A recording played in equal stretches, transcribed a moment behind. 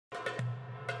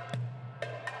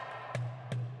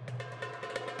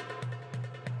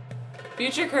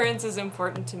Future Currents is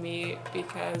important to me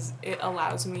because it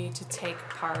allows me to take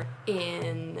part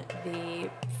in the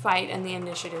fight and the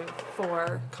initiative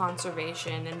for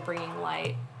conservation and bringing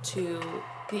light to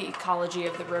the ecology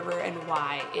of the river and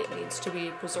why it needs to be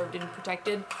preserved and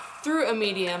protected through a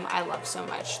medium I love so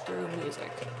much, through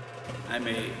music. I'm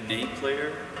a ney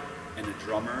player and a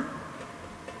drummer,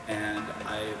 and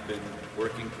I've been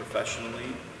working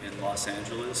professionally in Los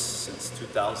Angeles since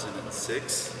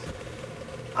 2006.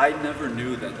 I never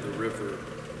knew that the river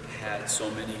had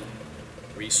so many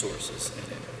resources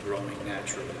in it growing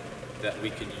naturally that we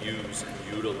can use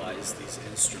and utilize these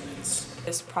instruments.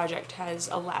 This project has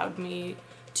allowed me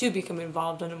to become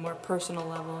involved on a more personal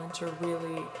level and to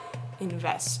really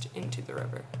invest into the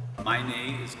river. My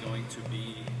ney is going to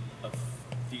be a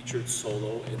featured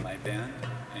solo in my band,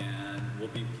 and we'll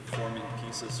be performing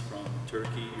pieces from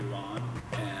Turkey, Iran,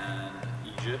 and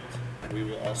Egypt. We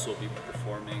will also be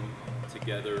performing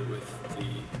together with the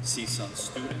CSUN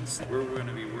students, where we're going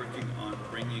to be working on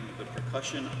bringing the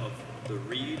percussion of the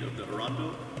reed of the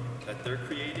rondo that they're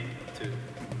creating to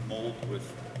mold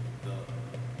with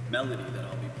the melody that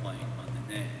I'll be playing on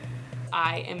the ney.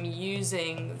 I am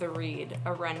using the reed,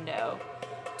 a rondo,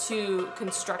 to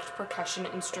construct percussion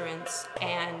instruments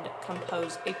and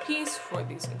compose a piece for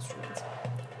these instruments.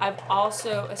 I've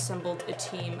also assembled a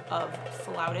team of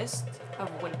flautists,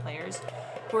 of wind players,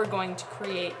 who are going to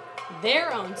create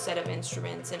their own set of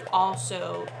instruments and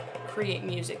also create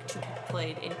music to be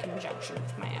played in conjunction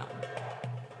with my own.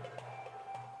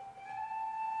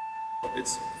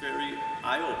 It's very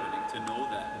eye-opening to know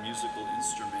that musical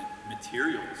instrument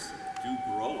materials do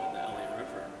grow in the LA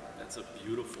River. That's a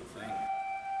beautiful thing.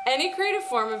 Any creative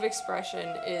form of expression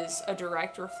is a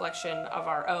direct reflection of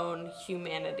our own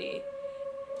humanity.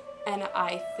 And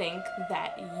I think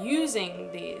that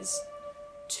using these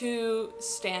to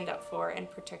stand up for and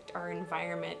protect our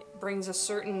environment brings a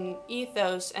certain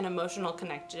ethos and emotional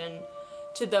connection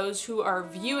to those who are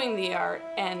viewing the art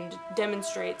and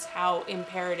demonstrates how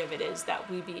imperative it is that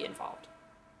we be involved.